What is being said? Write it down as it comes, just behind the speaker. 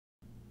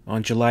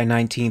On July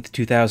 19,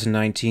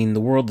 2019, the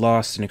world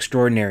lost an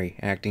extraordinary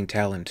acting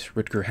talent,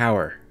 Rutger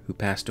Hauer, who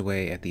passed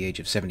away at the age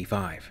of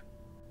 75.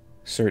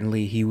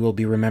 Certainly, he will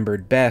be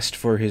remembered best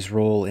for his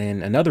role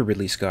in another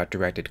Ridley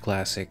Scott-directed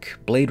classic,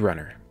 Blade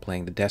Runner,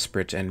 playing the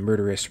desperate and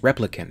murderous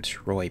replicant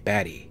Roy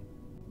Batty.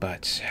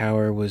 But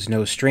Hauer was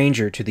no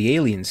stranger to the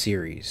Alien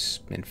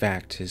series. In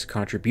fact, his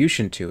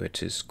contribution to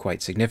it is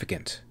quite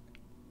significant.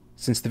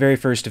 Since the very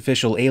first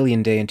official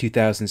Alien Day in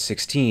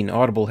 2016,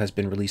 Audible has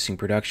been releasing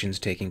productions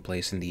taking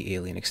place in the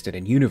Alien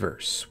Extended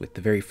Universe, with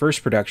the very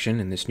first production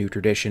in this new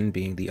tradition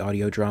being the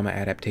audio drama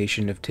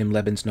adaptation of Tim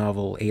Lebbon's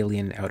novel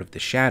Alien Out of the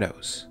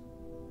Shadows.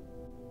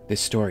 This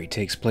story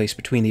takes place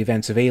between the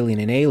events of Alien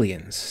and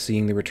Aliens,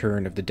 seeing the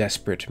return of the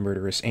desperate,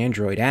 murderous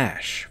android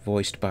Ash,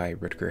 voiced by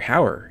Rutger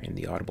Hauer in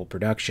the Audible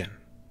production.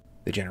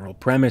 The general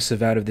premise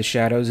of Out of the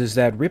Shadows is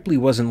that Ripley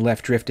wasn't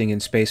left drifting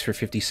in space for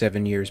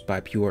 57 years by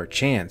pure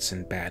chance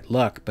and bad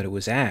luck, but it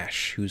was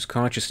Ash, whose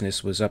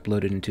consciousness was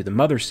uploaded into the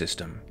Mother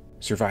System,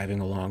 surviving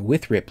along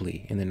with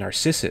Ripley in the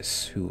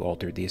Narcissus, who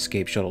altered the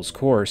escape shuttle's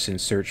course in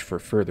search for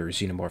further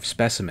xenomorph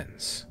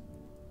specimens.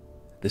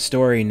 The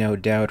story, no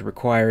doubt,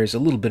 requires a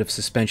little bit of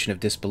suspension of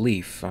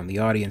disbelief on the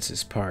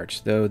audience's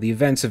part, though the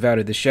events of Out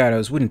of the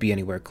Shadows wouldn't be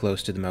anywhere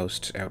close to the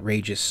most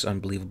outrageous,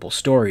 unbelievable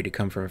story to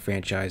come from a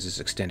franchise's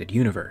extended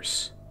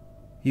universe.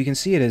 You can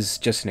see it as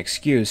just an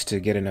excuse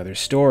to get another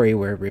story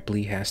where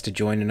Ripley has to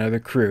join another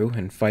crew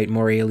and fight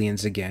more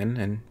aliens again,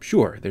 and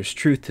sure, there's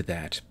truth to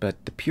that,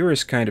 but the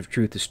purest kind of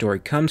truth the story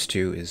comes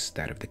to is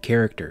that of the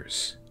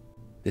characters.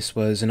 This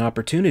was an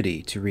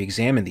opportunity to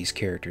re-examine these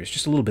characters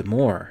just a little bit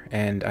more,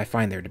 and I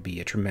find there to be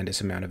a tremendous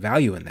amount of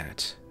value in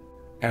that.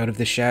 Out of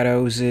the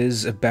Shadows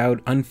is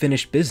about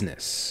unfinished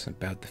business,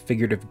 about the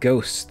figurative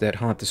ghosts that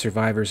haunt the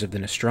survivors of the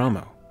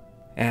Nostromo.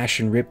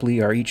 Ash and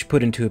Ripley are each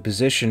put into a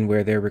position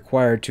where they're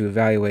required to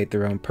evaluate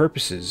their own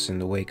purposes in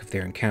the wake of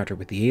their encounter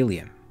with the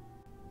alien.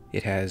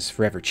 It has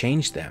forever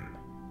changed them.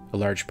 A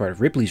large part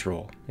of Ripley's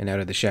role in Out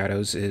of the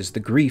Shadows is the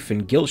grief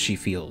and guilt she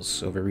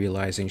feels over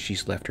realizing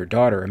she's left her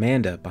daughter,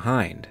 Amanda,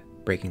 behind,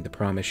 breaking the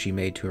promise she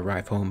made to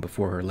arrive home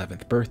before her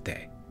 11th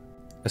birthday.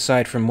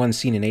 Aside from one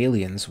scene in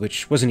Aliens,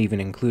 which wasn't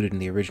even included in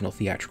the original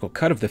theatrical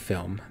cut of the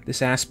film,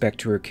 this aspect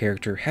to her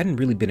character hadn't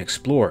really been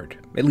explored,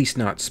 at least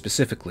not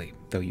specifically,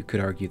 though you could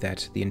argue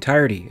that the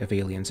entirety of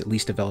Aliens at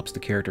least develops the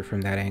character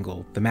from that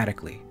angle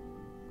thematically.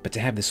 But to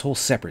have this whole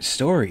separate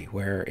story,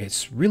 where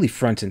it's really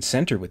front and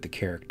center with the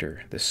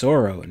character, the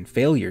sorrow and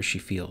failure she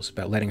feels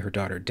about letting her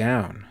daughter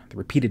down, the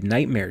repeated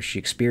nightmares she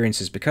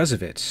experiences because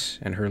of it,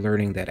 and her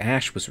learning that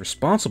Ash was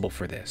responsible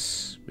for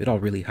this, it all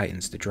really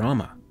heightens the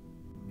drama.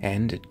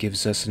 And it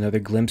gives us another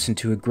glimpse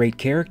into a great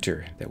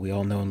character that we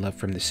all know and love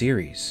from the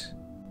series.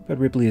 But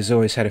Ripley has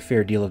always had a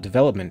fair deal of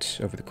development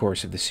over the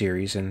course of the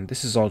series, and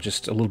this is all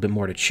just a little bit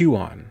more to chew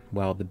on,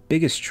 while the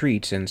biggest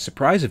treat and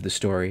surprise of the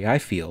story, I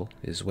feel,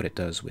 is what it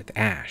does with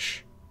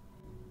Ash.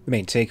 The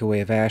main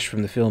takeaway of Ash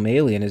from the film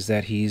Alien is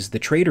that he's the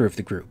traitor of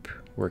the group,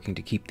 working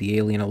to keep the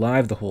alien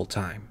alive the whole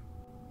time.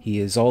 He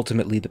is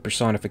ultimately the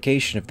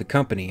personification of the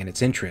company and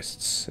its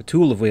interests, a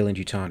tool of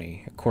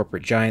WEYLAND-YUTANI, a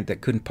corporate giant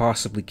that couldn't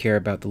possibly care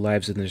about the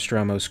lives of the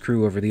Nostromo's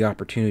crew over the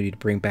opportunity to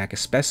bring back a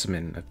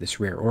specimen of this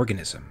rare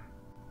organism.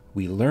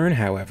 We learn,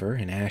 however,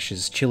 in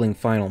Ash's chilling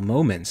final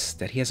moments,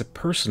 that he has a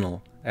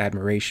personal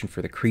admiration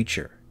for the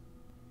creature.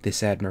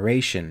 This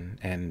admiration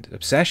and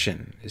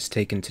obsession is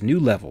taken to new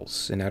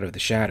levels in Out of the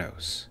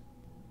Shadows.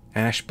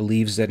 Ash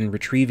believes that in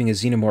retrieving a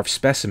xenomorph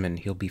specimen,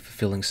 he'll be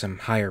fulfilling some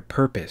higher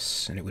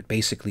purpose, and it would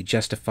basically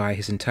justify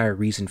his entire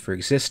reason for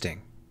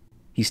existing.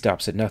 He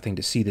stops at nothing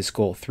to see this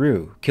goal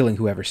through, killing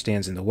whoever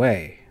stands in the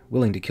way,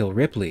 willing to kill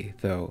Ripley,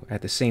 though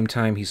at the same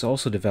time he's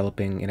also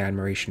developing an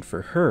admiration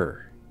for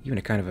her, even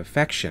a kind of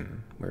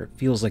affection, where it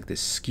feels like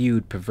this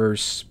skewed,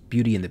 perverse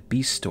Beauty and the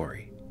Beast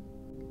story.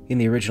 In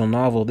the original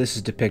novel, this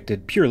is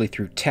depicted purely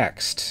through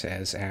text,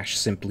 as Ash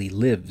simply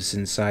lives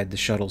inside the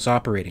shuttle's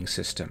operating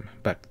system,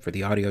 but for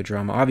the audio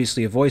drama,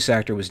 obviously a voice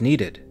actor was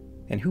needed.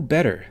 And who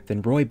better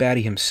than Roy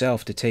Batty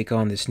himself to take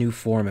on this new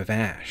form of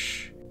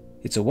Ash?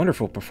 It's a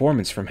wonderful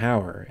performance from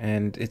Hauer,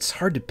 and it's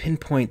hard to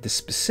pinpoint the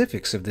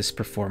specifics of this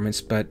performance,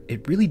 but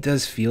it really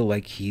does feel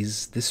like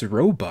he's this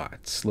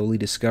robot, slowly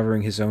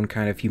discovering his own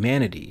kind of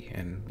humanity,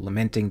 and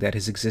lamenting that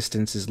his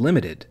existence is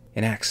limited,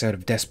 and acts out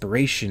of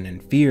desperation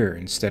and fear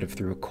instead of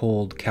through a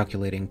cold,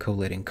 calculating,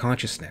 collating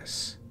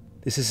consciousness.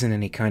 This isn't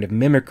any kind of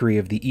mimicry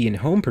of the Ian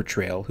Holm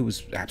portrayal, who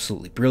was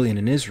absolutely brilliant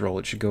in his role,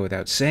 it should go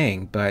without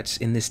saying, but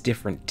in this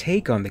different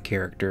take on the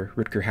character,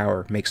 Rutger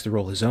Hauer makes the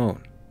role his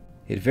own.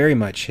 It very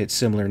much hits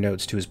similar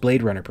notes to his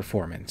Blade Runner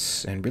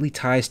performance, and really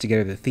ties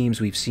together the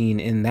themes we've seen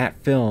in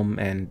that film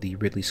and the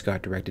Ridley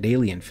Scott-directed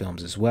Alien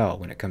films as well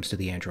when it comes to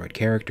the android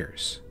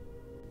characters.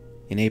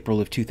 In April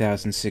of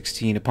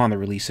 2016, upon the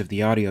release of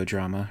the audio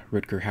drama,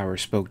 Rutger Hauer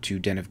spoke to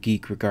Den of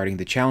Geek regarding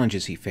the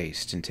challenges he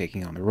faced in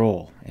taking on the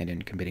role, and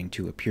in committing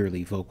to a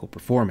purely vocal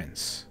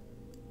performance.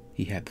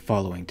 He had the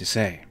following to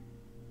say.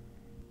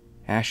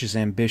 Ash's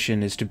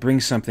ambition is to bring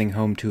something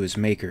home to his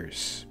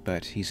makers,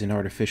 but he's an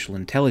artificial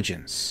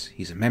intelligence,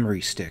 he's a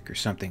memory stick or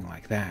something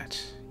like that.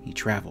 He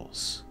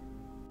travels.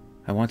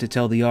 I want to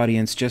tell the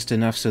audience just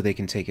enough so they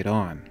can take it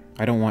on.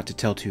 I don't want to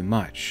tell too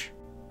much.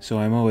 So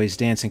I'm always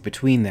dancing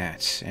between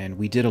that, and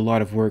we did a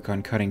lot of work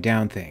on cutting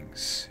down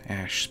things.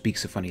 Ash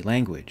speaks a funny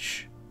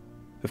language.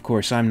 Of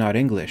course, I'm not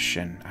English,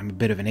 and I'm a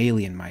bit of an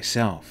alien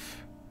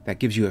myself. That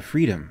gives you a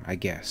freedom, I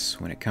guess,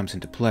 when it comes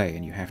into play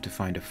and you have to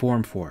find a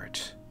form for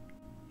it.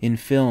 In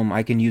film,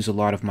 I can use a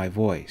lot of my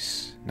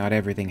voice. Not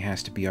everything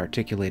has to be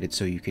articulated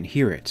so you can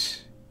hear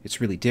it.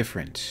 It's really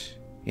different.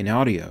 In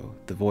audio,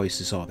 the voice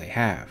is all they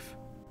have.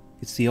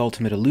 It's the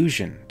ultimate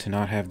illusion to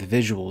not have the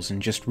visuals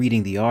and just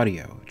reading the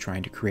audio,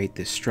 trying to create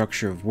this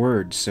structure of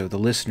words so the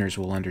listeners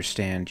will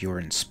understand you're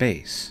in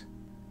space.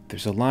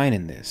 There's a line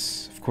in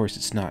this, of course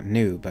it's not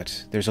new,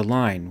 but there's a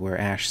line where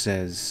Ash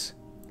says,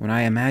 "When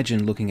I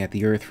imagine looking at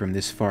the Earth from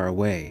this far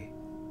away,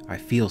 I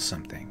feel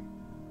something."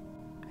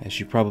 As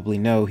you probably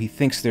know, he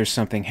thinks there's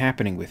something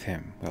happening with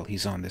him while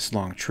he's on this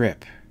long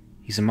trip.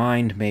 He's a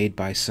mind made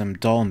by some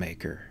doll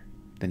maker.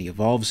 Then he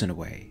evolves in a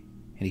way,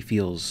 and he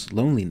feels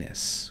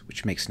loneliness,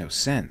 which makes no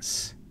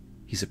sense.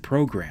 He's a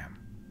program.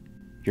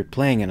 You're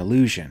playing an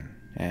illusion,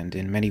 and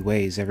in many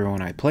ways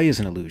everyone I play is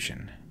an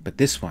illusion, but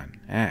this one,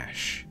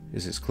 Ash,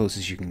 is as close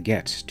as you can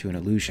get to an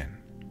illusion.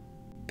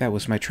 That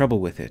was my trouble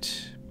with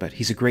it, but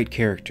he's a great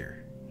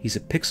character. He's a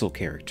pixel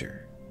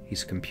character.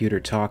 He's a computer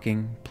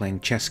talking,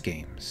 playing chess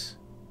games.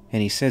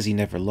 And he says he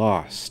never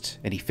lost,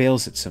 and he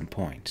fails at some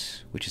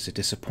point, which is a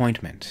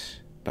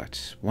disappointment,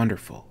 but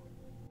wonderful.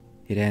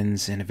 It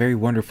ends in a very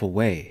wonderful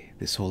way,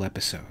 this whole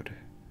episode.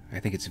 I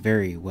think it's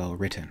very well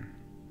written.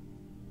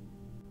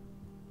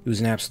 It was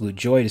an absolute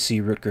joy to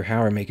see Rutger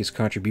Hauer make his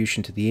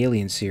contribution to the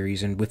Alien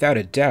series, and without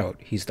a doubt,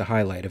 he's the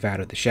highlight of Out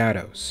of the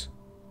Shadows.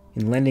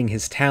 In lending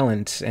his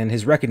talent and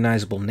his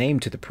recognizable name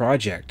to the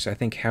project, I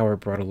think Hauer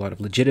brought a lot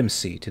of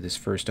legitimacy to this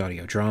first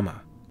audio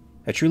drama.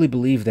 I truly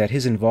believe that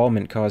his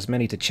involvement caused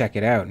many to check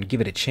it out and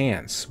give it a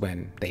chance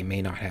when they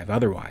may not have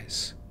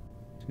otherwise.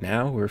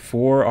 Now we're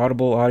 4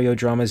 audible audio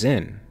dramas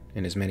in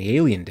as many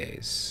Alien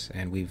days,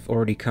 and we've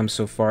already come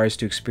so far as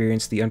to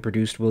experience the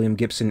unproduced William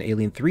Gibson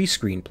Alien 3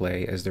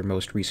 screenplay as their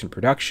most recent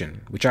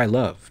production, which I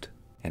loved,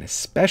 and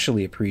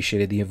especially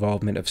appreciated the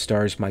involvement of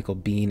stars Michael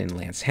Biehn and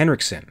Lance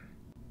Henriksen.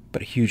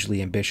 But a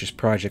hugely ambitious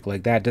project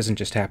like that doesn't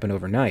just happen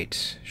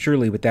overnight.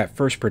 Surely with that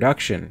first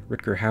production,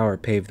 Rutger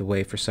Hauer paved the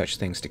way for such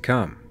things to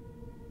come.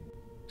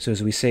 So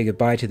as we say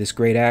goodbye to this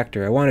great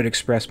actor, I wanted to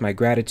express my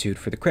gratitude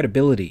for the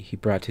credibility he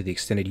brought to the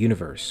extended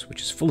universe,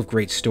 which is full of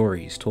great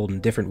stories told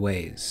in different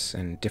ways,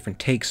 and different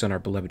takes on our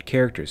beloved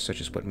characters, such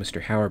as what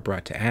Mr. Hauer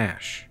brought to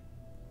Ash.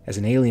 As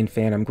an Alien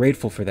fan, I'm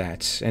grateful for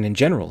that, and in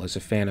general, as a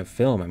fan of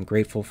film, I'm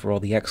grateful for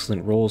all the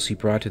excellent roles he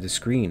brought to the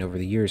screen over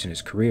the years in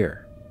his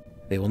career.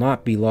 They will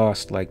not be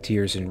lost like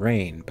tears in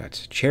rain,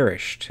 but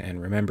cherished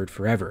and remembered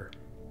forever.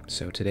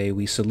 So today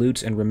we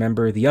salute and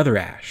remember the other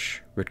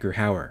Ash, Rutger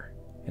Hauer.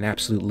 An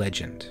absolute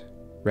legend.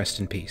 Rest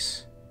in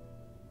peace.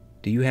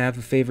 Do you have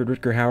a favorite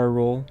Rutger Hauer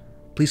role?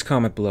 Please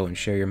comment below and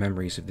share your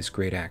memories of this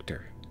great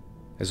actor.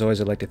 As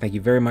always, I'd like to thank you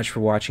very much for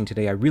watching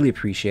today. I really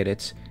appreciate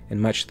it, and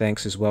much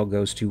thanks as well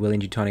goes to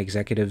YUTANI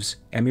executives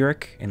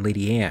EmYarUk and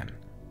Lady Anne,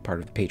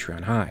 part of the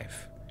Patreon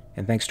Hive.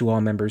 And thanks to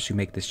all members who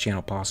make this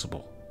channel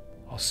possible.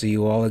 I'll see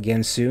you all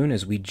again soon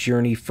as we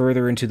journey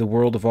further into the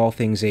world of all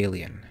things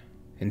alien.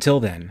 Until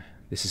then,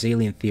 this is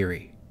Alien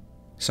Theory,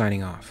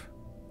 signing off.